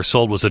I ever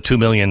sold was a 2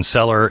 million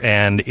seller,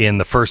 and in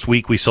the first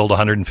week we sold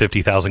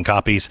 150,000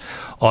 copies.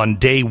 On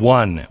day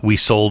one, we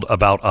sold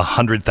about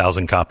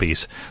 100,000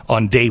 copies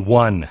on day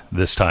one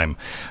this time.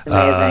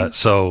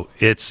 So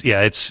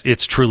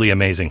it's truly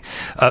amazing.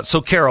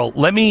 So Carol,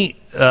 let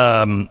me.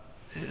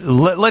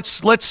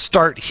 Let's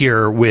start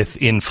here with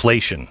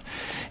inflation.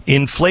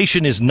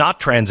 Inflation is not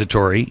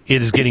transitory.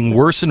 It is getting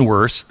worse and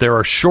worse. There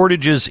are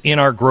shortages in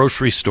our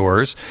grocery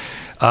stores,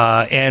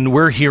 and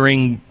we're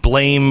hearing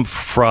blame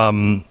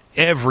from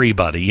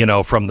everybody,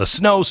 from the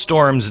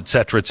snowstorms, et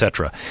cetera, et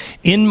cetera.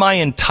 In my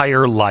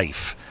entire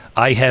life,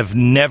 I have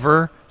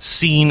never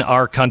seen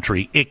our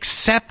country,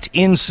 except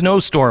in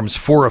snowstorms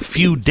for a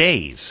few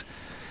days,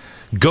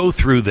 go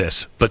through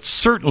this, but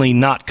certainly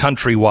not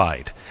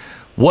countrywide.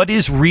 What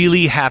is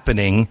really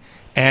happening,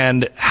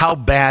 and how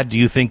bad do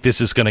you think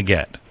this is going to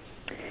get?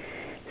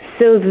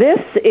 So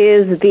this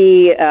is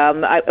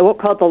I won't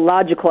call it the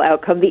logical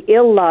outcome, the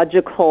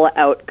illogical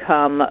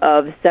outcome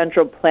of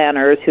central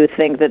planners who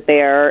think that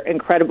they are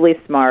incredibly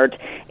smart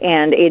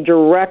and a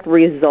direct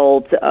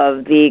result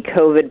of the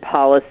COVID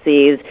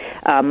policies,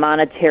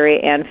 monetary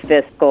and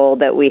fiscal,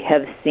 that we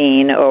have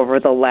seen over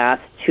the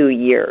last 2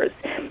 years.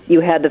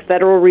 You had the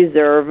Federal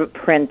Reserve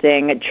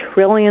printing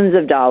trillions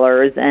of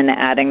dollars and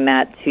adding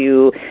that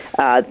to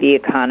the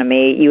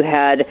economy. You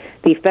had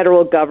the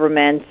federal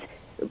government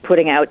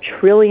putting out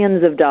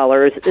trillions of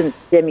dollars in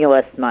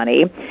stimulus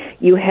money.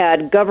 You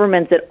had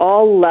governments at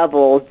all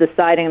levels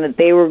deciding that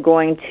they were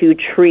going to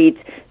treat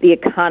the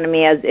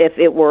economy as if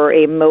it were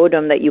a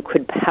modem that you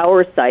could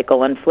power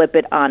cycle and flip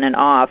it on and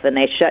off, and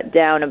they shut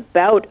down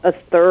about a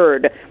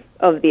third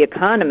of the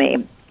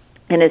economy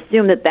and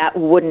assumed that that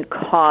wouldn't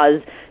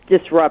cause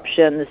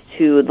disruptions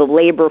to the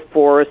labor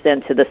force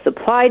and to the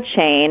supply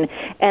chain.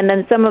 And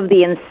then some of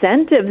the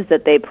incentives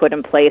that they put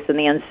in place and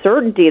the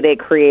uncertainty they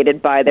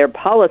created by their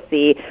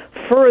policy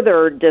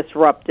further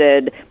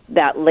disrupted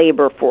that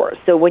labor force.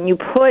 So when you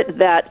put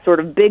that sort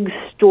of big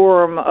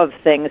storm of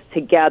things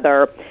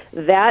together,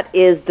 that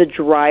is the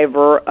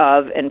driver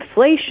of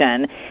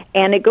inflation,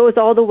 and it goes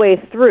all the way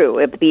through.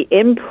 If the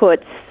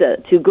inputs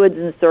to goods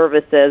and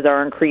services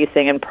are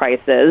increasing in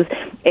prices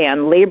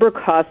and labor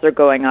costs are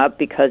going up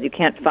because you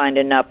can't find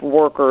enough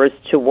workers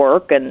to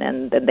work,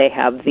 and they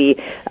have the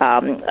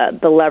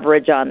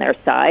leverage on their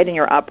side, and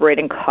your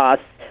operating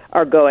costs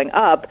are going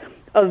up,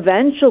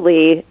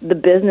 eventually the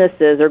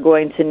businesses are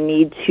going to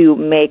need to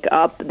make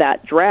up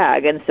that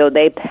drag, and so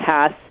they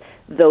pass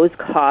those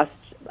cost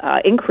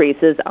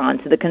increases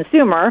onto the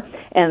consumer,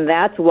 and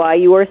that's why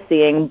you are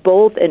seeing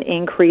both an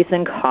increase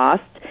in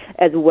cost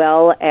as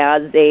well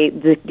as a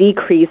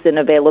decrease in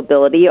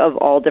availability of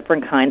all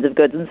different kinds of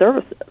goods and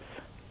services.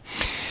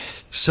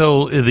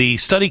 So the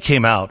study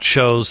came out,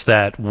 shows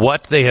that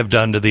what they have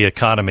done to the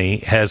economy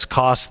has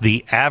cost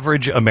the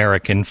average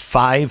American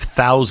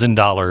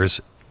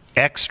 $5,000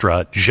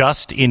 extra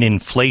just in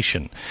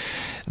inflation.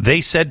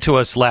 They said to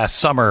us last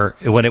summer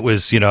when it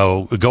was,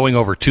 going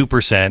over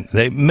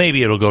 2%,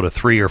 maybe it'll go to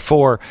 3 or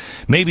 4,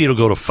 maybe it'll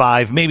go to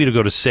 5, maybe it'll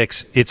go to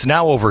 6. It's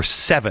now over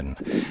 7,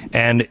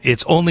 and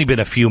it's only been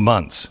a few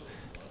months.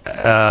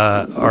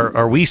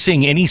 Are we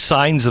seeing any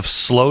signs of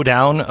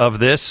slowdown of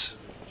this?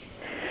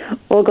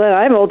 Well, Glenn,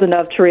 I'm old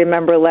enough to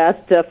remember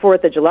last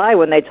 4th of July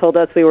when they told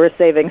us we were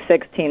saving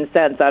 16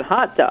 cents on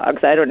hot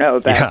dogs. I don't know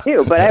about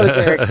you, but I was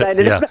very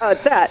excited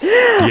about that.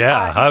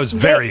 Yeah, I was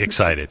very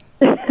excited.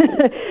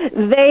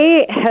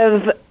 They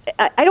have,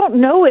 I don't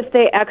know if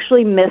they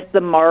actually missed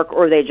the mark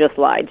or they just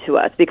lied to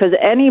us, because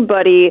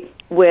anybody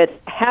with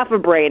half a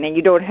brain, and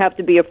you don't have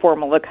to be a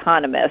formal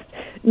economist,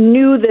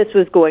 knew this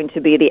was going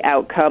to be the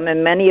outcome,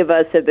 and many of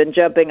us have been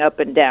jumping up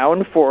and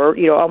down for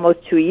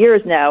almost 2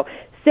 years now,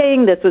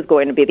 saying this was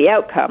going to be the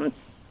outcome.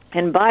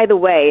 And by the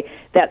way,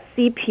 that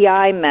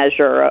CPI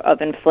measure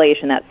of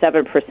inflation, that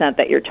 7%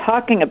 that you're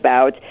talking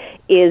about,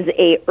 is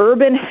a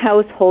urban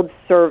household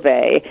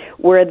survey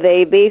where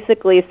they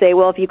basically say,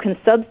 well, if you can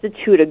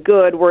substitute a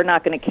good, we're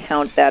not going to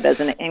count that as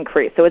an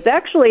increase. So it's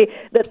actually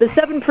that the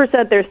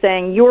 7% they're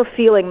saying you're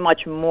feeling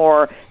much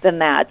more than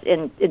that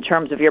in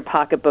terms of your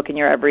pocketbook and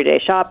your everyday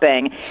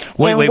shopping.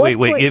 Wait.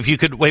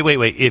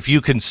 If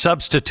you can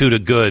substitute a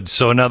good,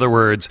 so in other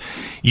words,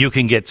 you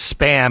can get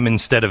Spam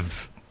instead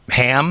of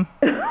ham?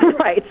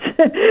 Right.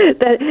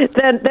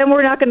 then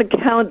we're not going to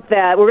count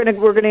that. We're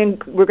going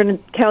to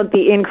count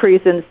the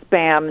increase in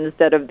spam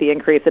instead of the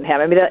increase in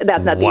ham. I mean,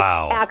 that's not the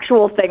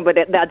actual thing, but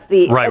that's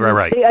the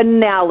the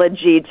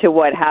analogy to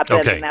what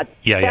happened. Okay. And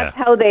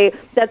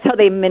that's how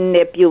they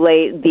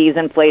manipulate these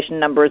inflation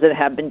numbers and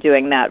have been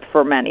doing that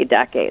for many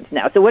decades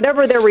now. So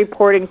whatever they're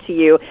reporting to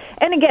you,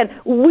 and again,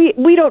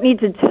 we don't need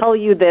to tell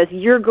you this.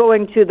 You're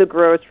going to the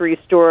grocery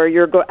store,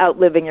 you're out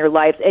living your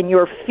life, and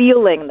you're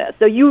feeling this.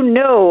 So you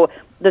know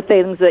the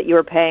things that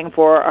you're paying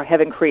for have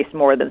increased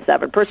more than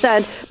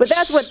 7%, but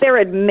that's what they're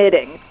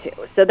admitting to.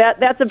 So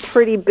that's a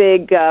pretty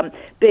big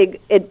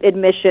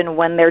admission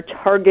when their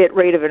target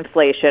rate of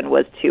inflation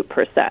was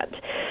 2%.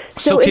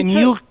 So can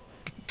you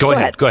go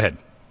ahead? Go ahead.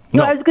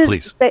 No, I was going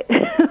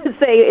to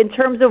say, in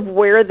terms of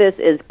where this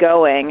is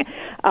going,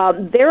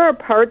 there are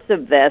parts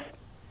of this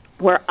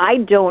where I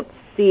don't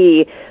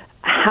see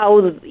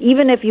how,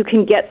 even if you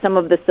can get some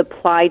of the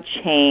supply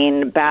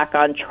chain back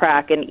on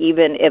track, and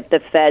even if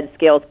the Fed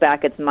scales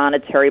back its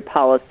monetary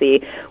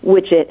policy,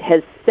 which it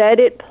has said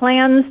it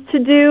plans to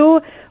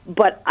do,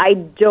 but I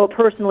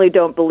personally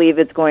don't believe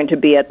it's going to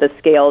be at the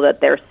scale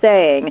that they're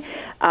saying.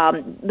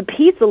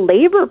 The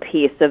labor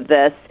piece of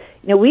this,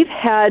 we've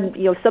had,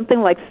 something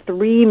like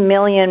 3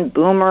 million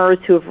boomers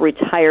who have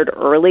retired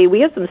early. We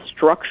have some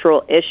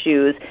structural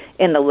issues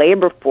in the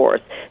labor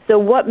force. So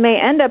what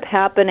may end up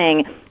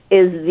happening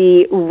is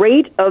the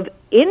rate of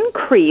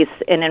increase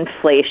in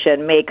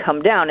inflation may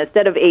come down.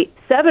 Instead of a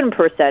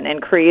 7%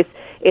 increase,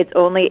 it's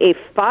only a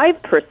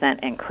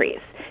 5%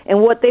 increase.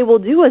 And what they will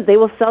do is they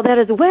will sell that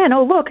as a win.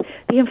 Oh, look,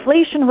 the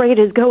inflation rate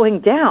is going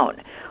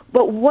down.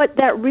 But what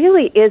that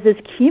really is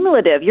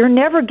cumulative. You're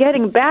never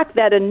getting back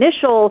that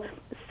initial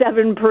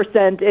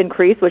 7%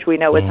 increase, which we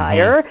know is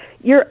higher.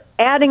 You're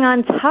adding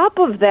on top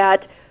of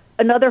that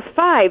another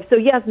 5. So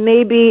yes,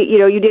 maybe,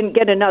 you didn't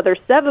get another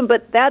 7,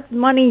 but that's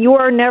money you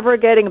are never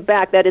getting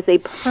back. That is a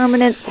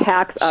permanent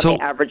tax on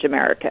the average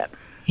American.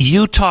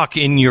 You talk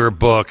in your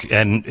book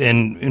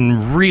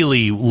and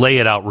really lay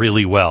it out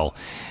really well.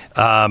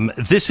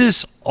 This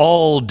is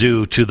all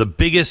due to the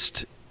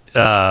biggest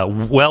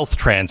wealth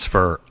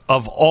transfer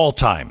of all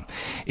time.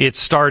 It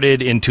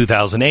started in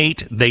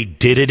 2008. They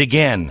did it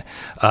again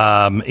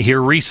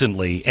here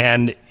recently,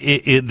 and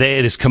it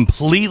has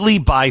completely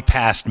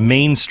bypassed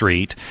Main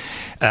Street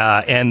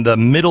and the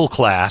middle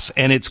class,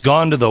 and it's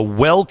gone to the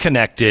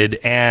well-connected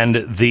and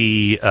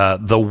the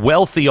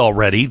wealthy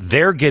already.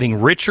 They're getting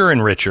richer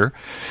and richer.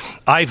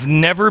 I've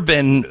never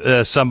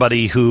been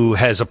somebody who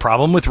has a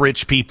problem with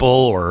rich people,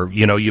 or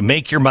you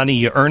make your money,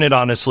 you earn it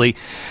honestly.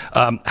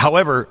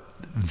 However,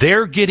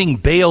 they're getting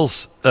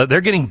bailed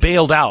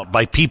out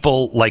by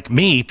people like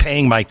me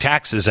paying my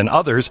taxes and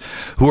others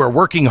who are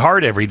working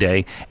hard every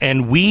day,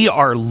 and we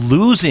are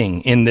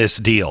losing in this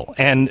deal.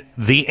 And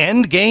the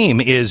end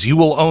game is you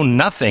will own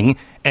nothing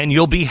and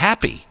you'll be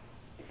happy.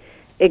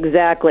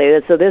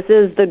 Exactly. So this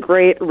is the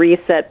Great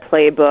Reset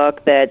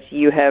playbook that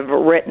you have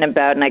written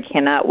about, and I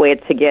cannot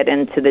wait to get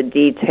into the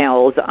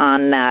details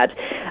on that.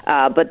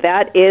 But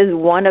that is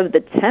one of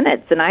the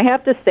tenets. And I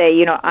have to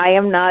say, I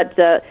am not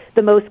the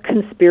most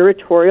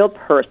conspiratorial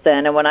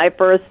person. And when I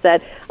first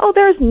said,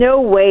 there's no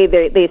way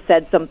they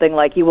said something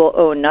like you will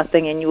own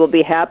nothing and you will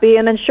be happy.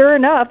 And then sure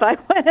enough, I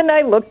went and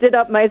I looked it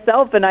up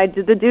myself and I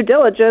did the due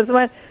diligence and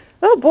went,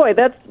 oh boy,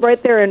 that's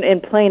right there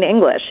in plain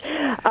English.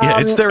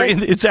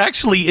 It's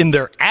actually in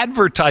their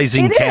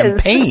advertising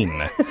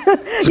campaign.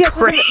 It's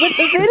great.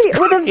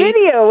 With a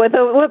video with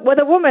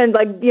a woman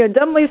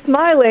dumbly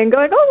smiling,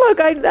 going, "Oh look,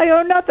 I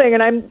own nothing,"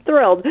 and I'm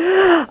thrilled.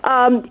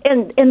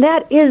 And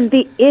that is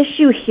the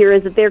issue here: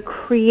 is that they're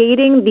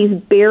creating these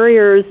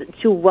barriers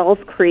to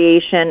wealth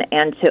creation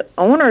and to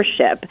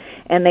ownership.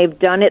 And they've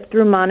done it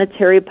through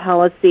monetary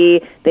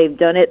policy, they've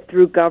done it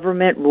through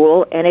government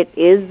rule, and it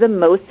is the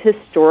most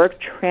historic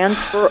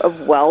transfer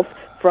of wealth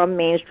from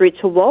Main Street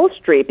to Wall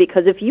Street.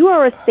 Because if you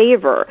are a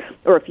saver,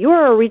 or if you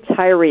are a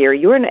retiree, or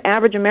you're an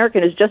average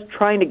American who's just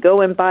trying to go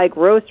and buy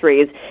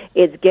groceries,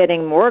 it's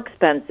getting more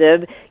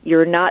expensive.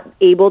 You're not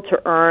able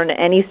to earn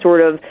any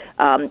sort of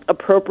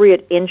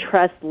appropriate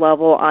interest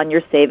level on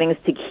your savings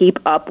to keep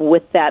up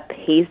with that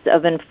pace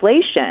of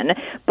inflation.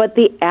 But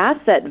the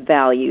asset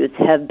values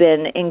have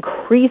been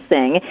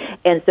increasing,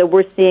 and so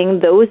we're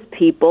seeing those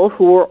people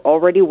who are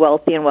already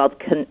wealthy and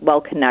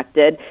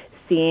well-connected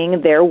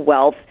seeing their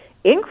wealth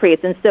increase.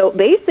 And so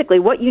basically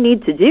what you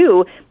need to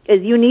do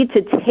is you need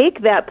to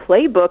take that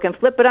playbook and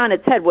flip it on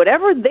its head.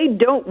 Whatever they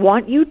don't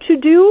want you to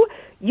do,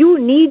 you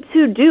need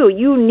to do.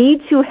 You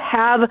need to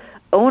have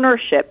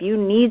ownership. You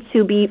need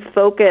to be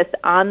focused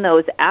on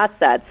those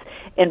assets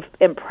and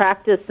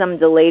practice some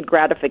delayed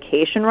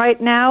gratification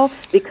right now,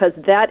 because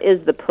that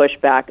is the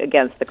pushback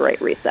against the Great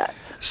Reset.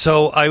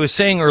 So I was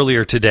saying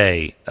earlier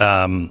today,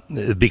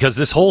 because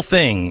this whole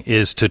thing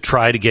is to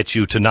try to get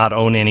you to not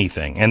own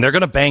anything, and they're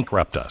going to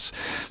bankrupt us.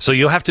 So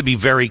you'll have to be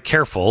very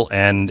careful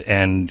and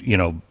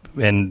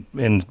really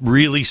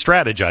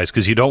strategize,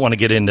 because you don't want to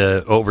get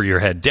into over your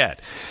head debt.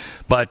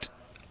 But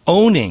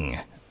owning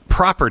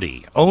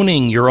property,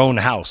 owning your own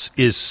house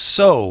is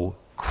so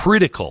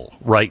critical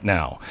right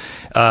now.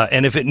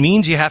 And if it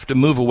means you have to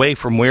move away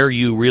from where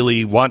you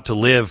really want to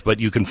live, but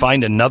you can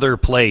find another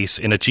place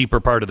in a cheaper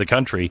part of the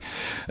country,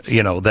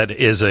 that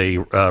is a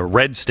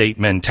red state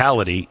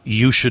mentality,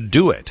 you should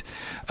do it.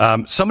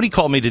 Somebody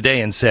called me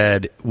today and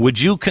said, would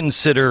you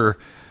consider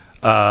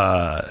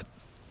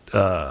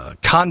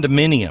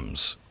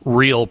condominiums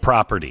real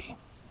property?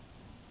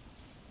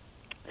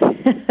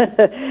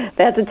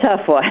 That's a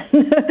tough one.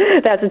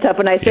 That's a tough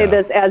one. I say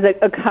this as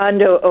a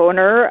condo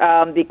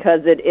owner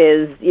because it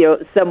is,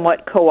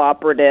 somewhat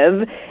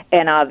cooperative,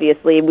 and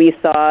obviously we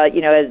saw,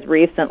 as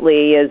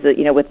recently as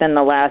within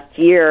the last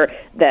year,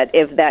 that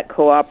if that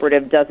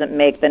cooperative doesn't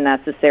make the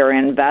necessary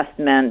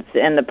investments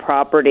in the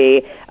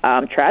property,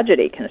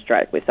 tragedy can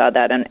strike. We saw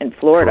that in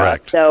Florida.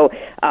 Correct. So,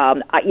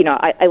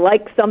 I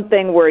like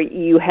something where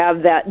you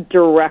have that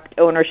direct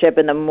ownership,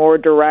 and the more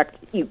direct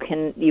you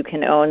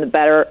can own, the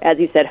better. As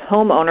you said,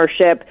 home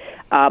ownership,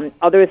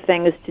 other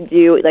things to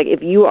do, like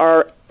if you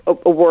are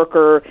a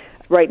worker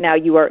right now,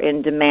 you are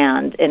in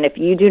demand, and if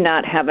you do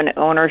not have an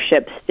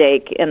ownership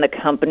stake in the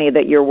company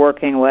that you're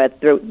working with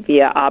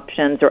via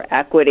options or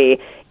equity,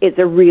 it's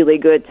a really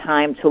good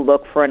time to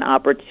look for an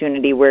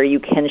opportunity where you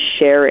can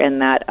share in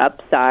that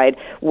upside.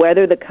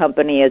 Whether the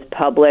company is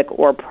public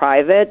or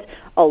private,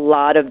 a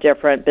lot of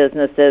different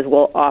businesses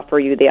will offer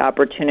you the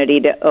opportunity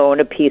to own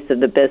a piece of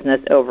the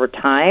business over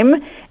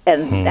time.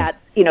 And that,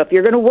 if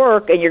you're going to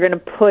work and you're going to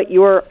put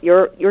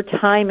your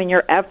time and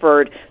your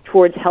effort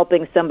towards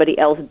helping somebody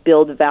else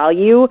build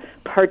value,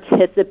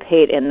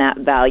 participate in that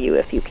value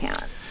if you can.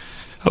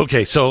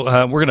 Okay, so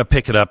we're going to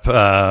pick it up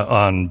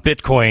on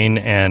Bitcoin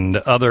and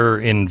other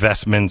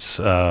investments,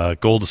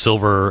 gold,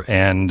 silver,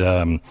 and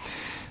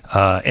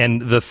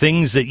the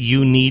things that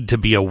you need to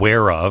be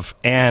aware of,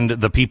 and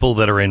the people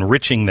that are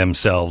enriching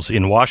themselves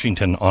in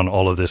Washington on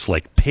all of this,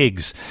 like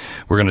pigs.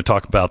 We're going to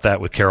talk about that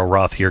with Carol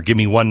Roth here. Give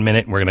me 1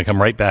 minute, and we're going to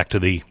come right back to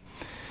the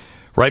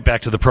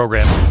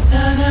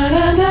program.